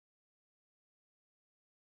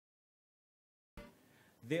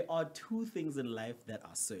There are two things in life that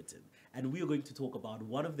are certain, and we are going to talk about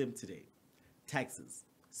one of them today: taxes,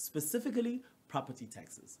 specifically property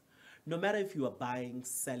taxes. No matter if you are buying,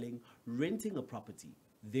 selling, renting a property,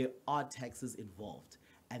 there are taxes involved,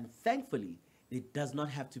 and thankfully, it does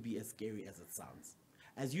not have to be as scary as it sounds.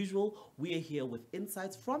 As usual, we are here with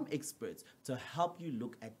insights from experts to help you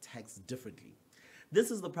look at tax differently.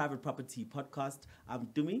 This is the Private Property Podcast. I'm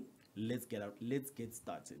Tumi. Let's get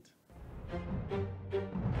started.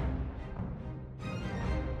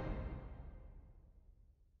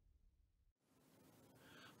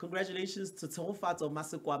 Congratulations to Tomofato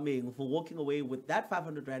Masekwameng for walking away with that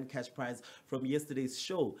 500 Rand cash prize from yesterday's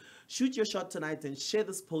show. Shoot your shot tonight and share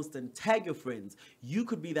this post and tag your friends. You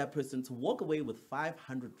could be that person to walk away with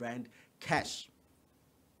 500 Rand cash.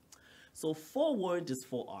 So forewarned is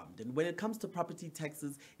forearmed. And when it comes to property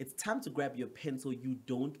taxes, it's time to grab your pen so you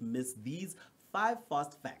don't miss these 5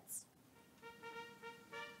 fast facts.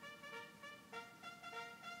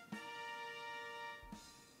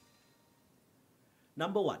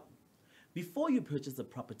 Number 1, before you purchase a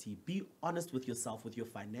property, be honest with yourself with your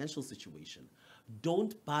financial situation.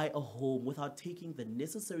 Don't buy a home without taking the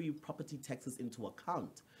necessary property taxes into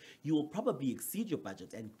account. You will probably exceed your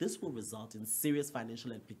budget, and this will result in serious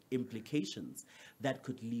financial implications that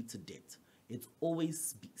could lead to debt. It's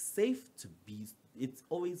always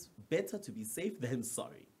better to be safe than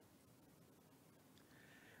sorry.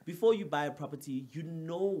 Before you buy a property, you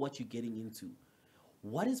know what you're getting into.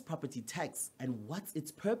 What is property tax and what's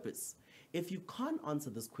its purpose? If you can't answer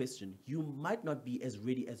this question, you might not be as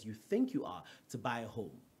ready as you think you are to buy a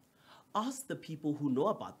home. Ask the people who know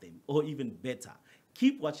about them, or even better,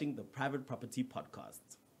 keep watching the Private Property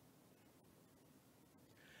Podcast.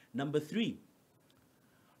 Number 3,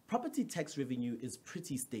 property tax revenue is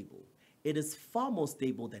pretty stable. It is far more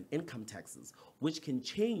stable than income taxes, which can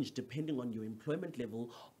change depending on your employment level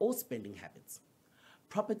or spending habits.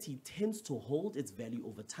 Property tends to hold its value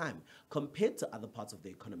over time compared to other parts of the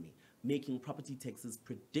economy, making property taxes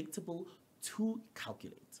predictable to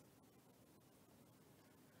calculate.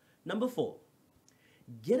 Number 4,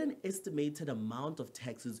 get an estimated amount of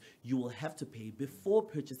taxes you will have to pay before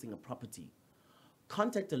purchasing a property.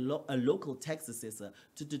 Contact a local tax assessor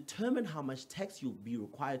to determine how much tax you'll be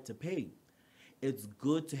required to pay. It's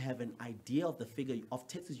good to have an idea of the figure of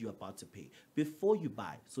taxes you're about to pay before you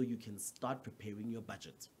buy so you can start preparing your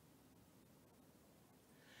budget.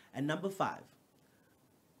 And number 5,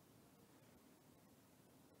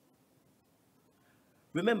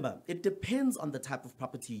 remember, it depends on the type of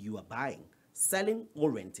property you are buying, selling, or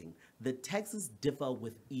renting. The taxes differ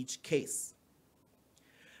with each case.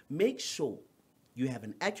 Make sure you have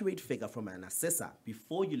an accurate figure from an assessor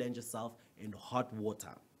before you land yourself in hot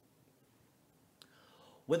water.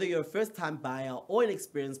 Whether you're a first-time buyer or an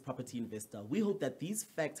experienced property investor, we hope that these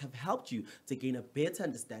facts have helped you to gain a better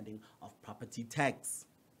understanding of property tax.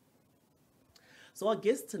 So our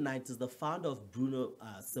guest tonight is the founder of Bruno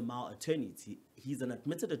Simao Attorneys. He's an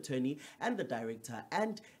admitted attorney and the director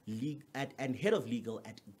and head of legal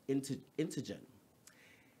at INTERGEN.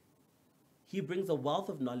 He brings a wealth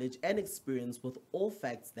of knowledge and experience with all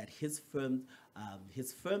facts that his firm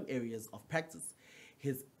areas of practice.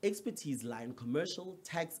 His expertise lie in commercial,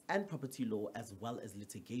 tax, and property law, as well as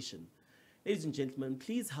litigation. Ladies and gentlemen,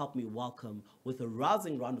 please help me welcome, with a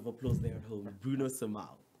rousing round of applause there at home, Bruno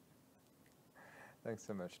Simao. Thanks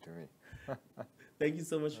so much, Tumi. Thank you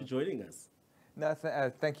so much for joining us. No,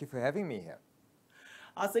 thank you for having me here.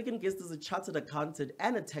 Our second guest is a chartered accountant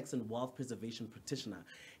and a tax and wealth preservation practitioner.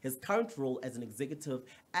 His current role as an executive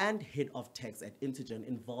and head of tax at INTERGEN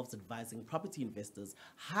involves advising property investors,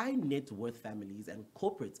 high net worth families, and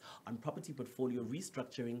corporates on property portfolio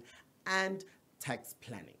restructuring and tax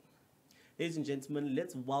planning. Ladies and gentlemen,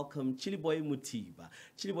 let's welcome Shillyboy Mothiba.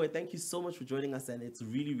 Shillyboy, thank you so much for joining us, and it's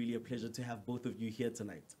really, really a pleasure to have both of you here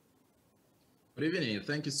tonight. Good evening.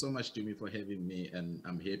 Thank you so much, Jimmy, for having me, and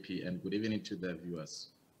I'm happy. And good evening to the viewers.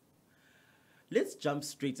 Let's jump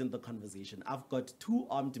straight into the conversation. I've got 2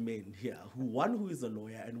 armed men here, one who is a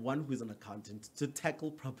lawyer and one who is an accountant, to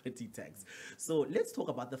tackle property tax. So let's talk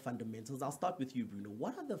about the fundamentals. I'll start with you, Bruno.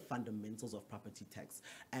 What are the fundamentals of property tax,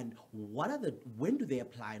 and when do they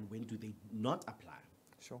apply and when do they not apply?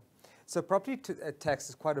 Sure. So property tax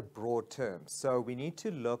is quite a broad term. So we need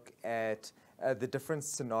to look at the different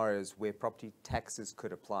scenarios where property taxes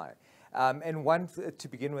could apply. And one, to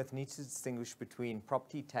begin with, needs to distinguish between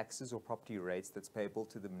property taxes or property rates that's payable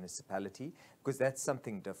to the municipality, because that's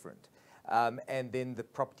something different. and then the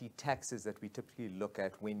property taxes that we typically look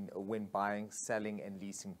at when buying, selling, and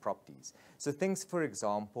leasing properties. So things, for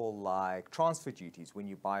example, like transfer duties when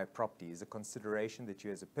you buy a property is a consideration that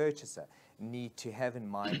you as a purchaser need to have in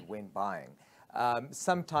mind when buying.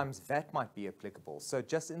 Sometimes VAT might be applicable. So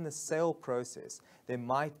just in the sale process, there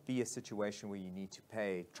might be a situation where you need to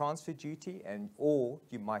pay transfer duty or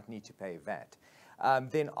you might need to pay VAT.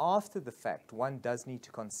 Then after the fact, one does need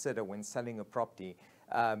to consider when selling a property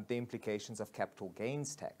the implications of capital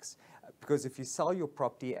gains tax. Because if you sell your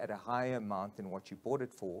property at a higher amount than what you bought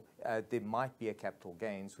it for, there might be a capital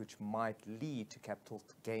gains, which might lead to capital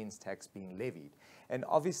gains tax being levied. And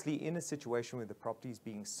obviously, in a situation where the property is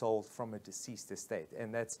being sold from a deceased estate,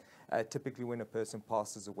 and that's typically when a person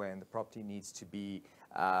passes away and the property needs to be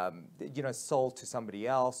sold to somebody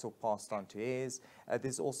else or passed on to heirs,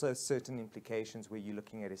 there's also certain implications where you're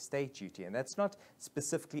looking at estate duty. And that's not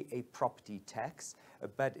specifically a property tax,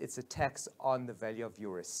 but it's a tax on the value of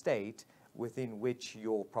your estate within which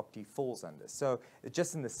your property falls under. So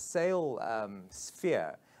just in the sale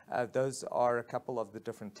sphere, those are a couple of the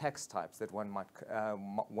different tax types that one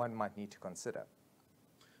might need to consider.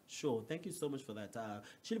 Sure, thank you so much for that.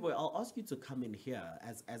 Shillyboy, I'll ask you to come in here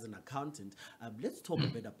as an accountant. Let's talk a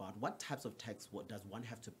bit about what types of tax does one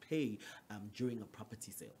have to pay during a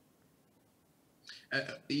property sale?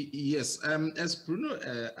 Yes, as Bruno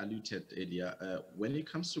alluded earlier, when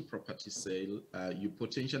it comes to property sale, you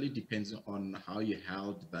potentially depends on how you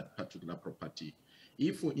held that particular property.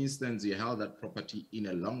 If, for instance, you held that property in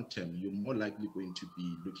a long term, you're more likely going to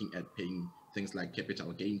be looking at paying things like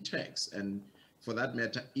capital gain tax. And for that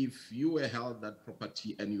matter, if you were held that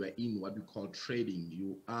property and you were in what we call trading,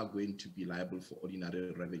 you are going to be liable for ordinary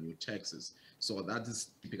revenue taxes. So that is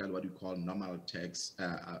typically what we call normal tax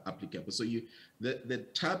applicable. So the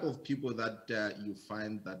type of people that you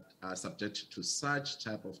find that are subject to such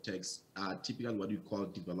type of tax are typically what we call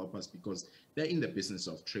developers, because they're in the business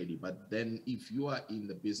of trading. But then if you are in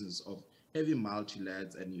the business of having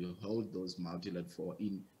multi-lets and you hold those multi-lets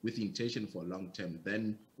with intention for long term,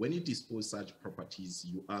 then when you dispose such properties,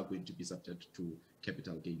 you are going to be subject to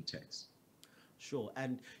capital gain tax. Sure,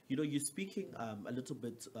 and you're speaking a little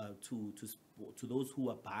bit to those who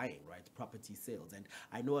are buying, right, property sales, and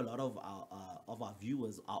I know a lot of our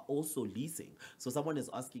viewers are also leasing. So someone is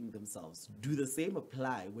asking themselves, do the same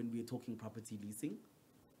apply when we're talking property leasing?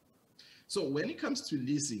 So when it comes to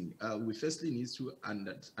leasing, we firstly need to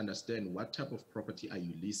understand what type of property are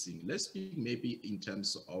you leasing. Let's speak maybe in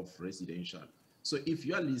terms of residential. So if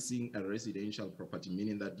you are leasing a residential property,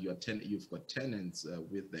 meaning that you've got tenants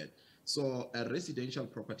with that. So a residential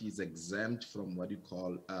property is exempt from what you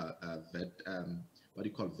call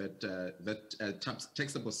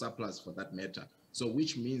taxable surplus for that matter. So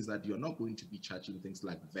which means that you're not going to be charging things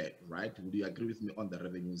like VAT, right? Would you agree with me on the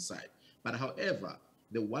revenue side? But however,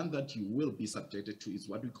 the one that you will be subjected to is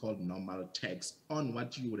what we call normal tax on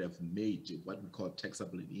what you would have made, what we call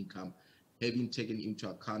taxable income, having taken into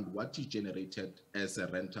account what you generated as a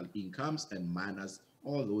rental incomes and minus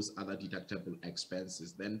all those other deductible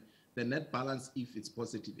expenses. Then the net balance, if it's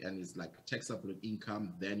positive and it's like taxable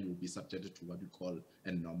income, then you'll be subjected to what we call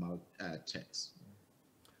a normal tax.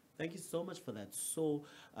 Thank you so much for that. So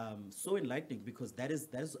enlightening, because that is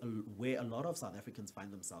where a lot of South Africans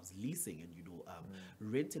find themselves leasing and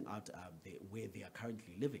renting out where they are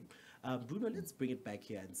currently living. Bruno, let's bring it back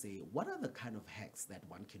here and say, what are the kind of hacks that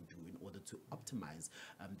one can do in order to optimize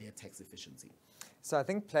their tax efficiency? So I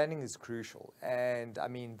think planning is crucial, and I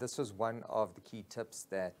mean this was one of the key tips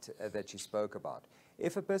that you spoke about.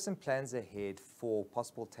 If a person plans ahead for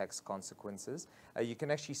possible tax consequences, you can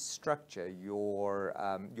actually structure your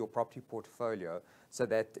property portfolio so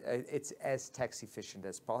that it's as tax efficient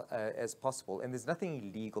as possible. And there's nothing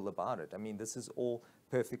illegal about it. I mean, this is all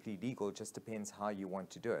perfectly legal. It just depends how you want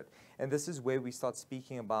to do it. And this is where we start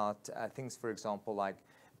speaking about things, for example, like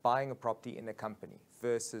buying a property in a company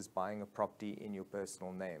versus buying a property in your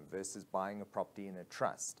personal name versus buying a property in a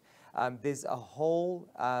trust. There's a whole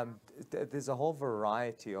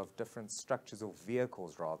variety of different structures or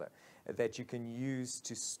vehicles rather that you can use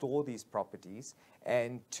to store these properties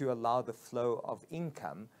and to allow the flow of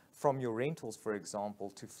income from your rentals, for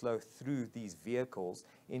example, to flow through these vehicles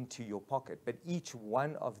into your pocket. But each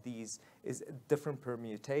one of these is a different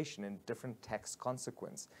permutation and different tax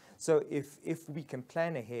consequence. So if we can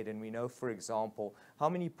plan ahead and we know, for example, how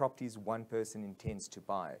many properties one person intends to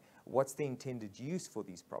buy, what's the intended use for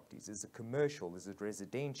these properties? Is it commercial? Is it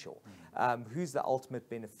residential? Who's the ultimate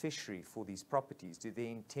beneficiary for these properties? Do they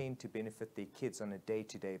intend to benefit their kids on a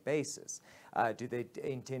day-to-day basis? Do they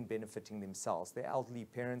intend benefiting themselves, their elderly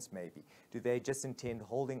parents maybe? Do they just intend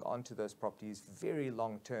holding on to those properties very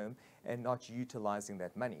long term and not utilizing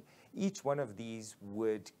that money? Each one of these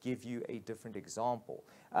would give you a different example.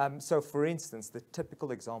 So for instance, the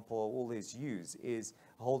typical example I always use is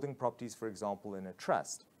holding properties, for example, in a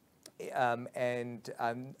trust. And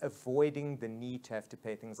avoiding the need to have to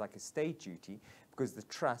pay things like estate duty, because the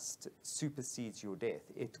trust supersedes your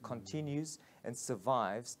death. It continues and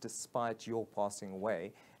survives despite your passing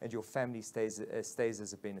away, and your family stays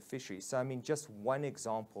as a beneficiary. So I mean, just one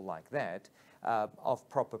example like that of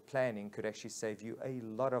proper planning could actually save you a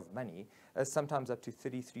lot of money, sometimes up to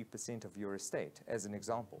 33% of your estate, as an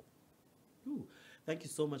example. Ooh, thank you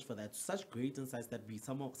so much for that. Such great insights that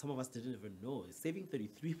some of us didn't even know. Saving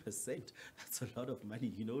 33%, that's a lot of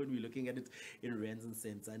money, you know, when we're looking at it in rands and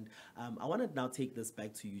cents. And I want to now take this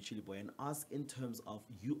back to you, Shillyboy, and ask in terms of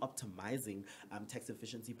you optimizing tax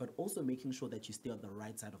efficiency, but also making sure that you stay on the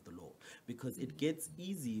right side of the law, because it gets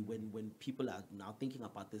easy when people are now thinking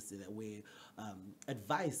about this where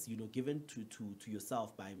advice, you know, given to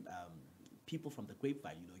yourself by people from the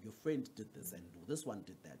grapevine, you know, your friend did this and this one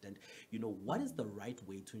did that, and you know, what is the right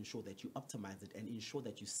way to ensure that you optimize it and ensure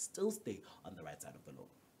that you still stay on the right side of the law?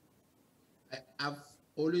 I've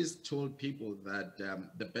always told people that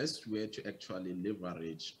the best way to actually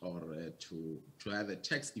leverage or to have a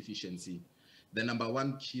tax efficiency, the number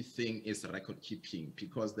one key thing is record keeping,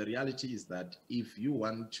 because the reality is that if you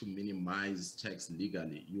want to minimize tax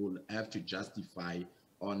legally, you will have to justify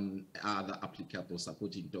on other applicable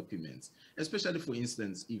supporting documents, especially for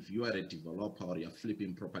instance, if you are a developer or you're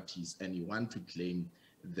flipping properties and you want to claim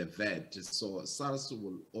the VAT. So SARS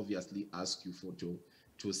will obviously ask you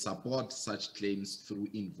to support such claims through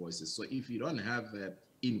invoices. So if you don't have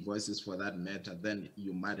invoices for that matter, then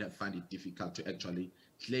you might have found it difficult to actually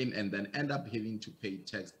claim and then end up having to pay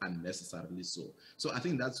tax unnecessarily so. So I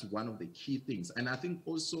think that's one of the key things. And I think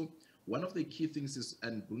also one of the key things is,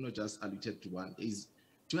 and Bruno just alluded to one, is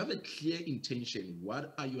to have a clear intention.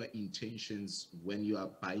 What are your intentions when you are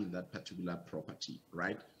buying that particular property,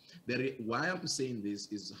 right? Why I'm saying this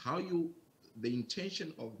is the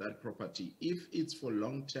intention of that property, if it's for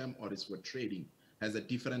long-term or it's for trading, has a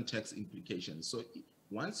different tax implication. So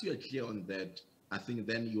once you are clear on that, I think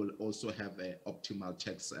then you'll also have an optimal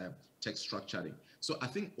tax structuring. So I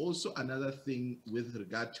think also another thing with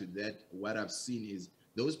regard to that, what I've seen is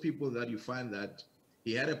those people that you find that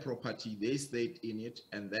he had a property, they stayed in it,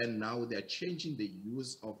 and then now they're changing the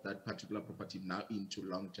use of that particular property now into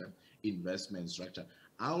long-term investment structure.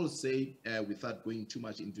 I will say, without going too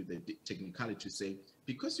much into the technicality, to say,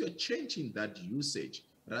 because you're changing that usage,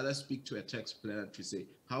 rather speak to a tax planner to say,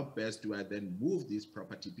 how best do I then move this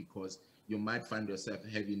property, because you might find yourself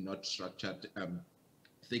having not structured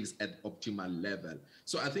things at optimal level.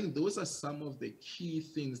 So I think those are some of the key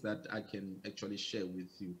things that I can actually share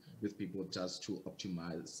with people just to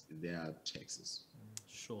optimize their taxes.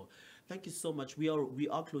 Sure. Thank you so much. We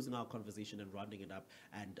are closing our conversation and rounding it up.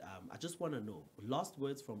 And I just want to know, last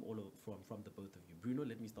words from the both of you. Bruno,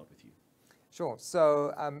 let me start with you. Sure.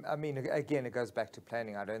 So, I mean, again, it goes back to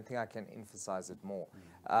planning. I don't think I can emphasize it more.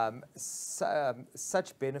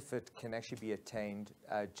 Such benefit can actually be attained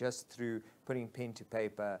just through putting pen to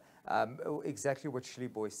paper. Exactly what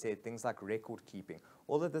Shillyboy said, things like record keeping.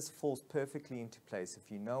 All of this falls perfectly into place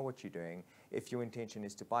if you know what you're doing, if your intention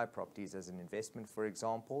is to buy properties as an investment, for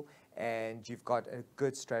example, and you've got a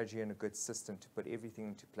good strategy and a good system to put everything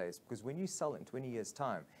into place. Because when you sell in 20 years'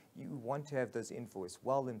 time, you want to have those invoices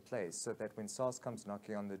well in place so that when SARS comes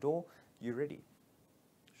knocking on the door, you're ready.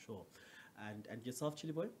 Sure. And yourself,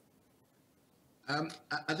 Shillyboy?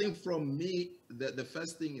 I think from me, the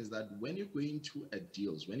first thing is that when you're going to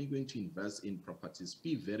deals, when you're going to invest in properties,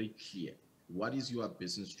 be very clear. What is your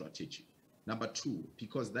business strategy? Number two,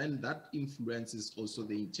 because then that influences also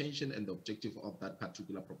the intention and the objective of that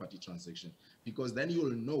particular property transaction, because then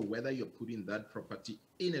you'll know whether you're putting that property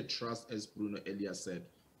in a trust, as Bruno earlier said,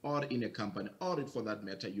 or in a company, or for that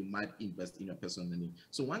matter, you might invest in a personal name.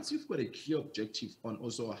 So once you've got a clear objective on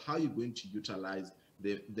also how you're going to utilize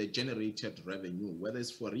the generated revenue, whether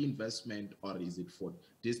it's for reinvestment or is it for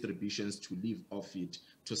distributions to live off it,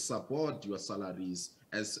 to support your salaries,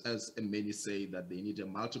 as many say that they need a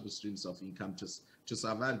multiple streams of income to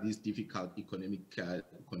survive these difficult economic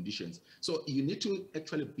conditions. So you need to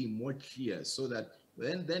actually be more clear so that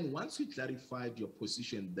then once you clarified your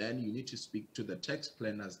position, then you need to speak to the tax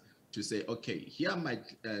planners to say, okay, here are my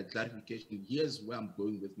clarification. Here's where I'm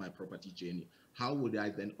going with my property journey. How would I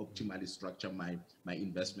then optimally structure my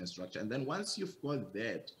investment structure? And then once you've got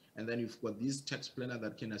that, and then you've got this tax planner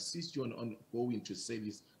that can assist you on going to say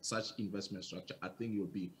this such investment structure, I think you'll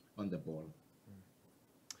be on the ball.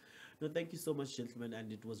 No, thank you so much, gentlemen,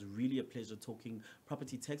 and it was really a pleasure talking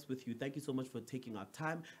property tax with you. Thank you so much for taking our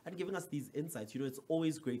time and giving us these insights. You know, it's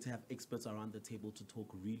always great to have experts around the table to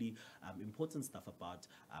talk really important stuff about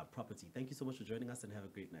property. Thank you so much for joining us, and have a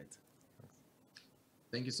great night.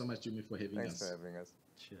 Thank you so much, Tumi, for having us. Thanks for having us.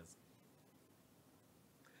 Cheers.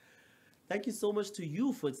 Thank you so much to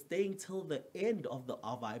you for staying till the end of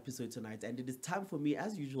our episode tonight. And it is time for me,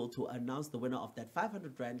 as usual, to announce the winner of that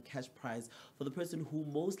 500 Rand cash prize for the person who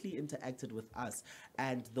mostly interacted with us.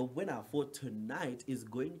 And the winner for tonight is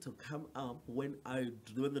going to come up when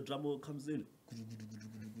the drum roll comes in.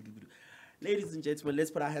 Ladies and gentlemen, let's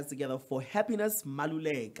put our hands together for Happiness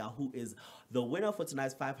Maluleka, who is the winner for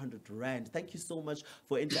tonight's 500 Rand. Thank you so much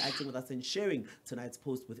for interacting with us and sharing tonight's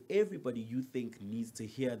post with everybody you think needs to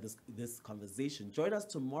hear this conversation. Join us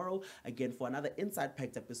tomorrow again for another Inside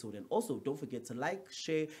Packed episode. And also, don't forget to like,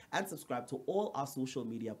 share, and subscribe to all our social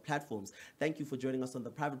media platforms. Thank you for joining us on the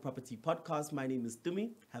Private Property Podcast. My name is Tumi.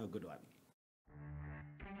 Have a good one.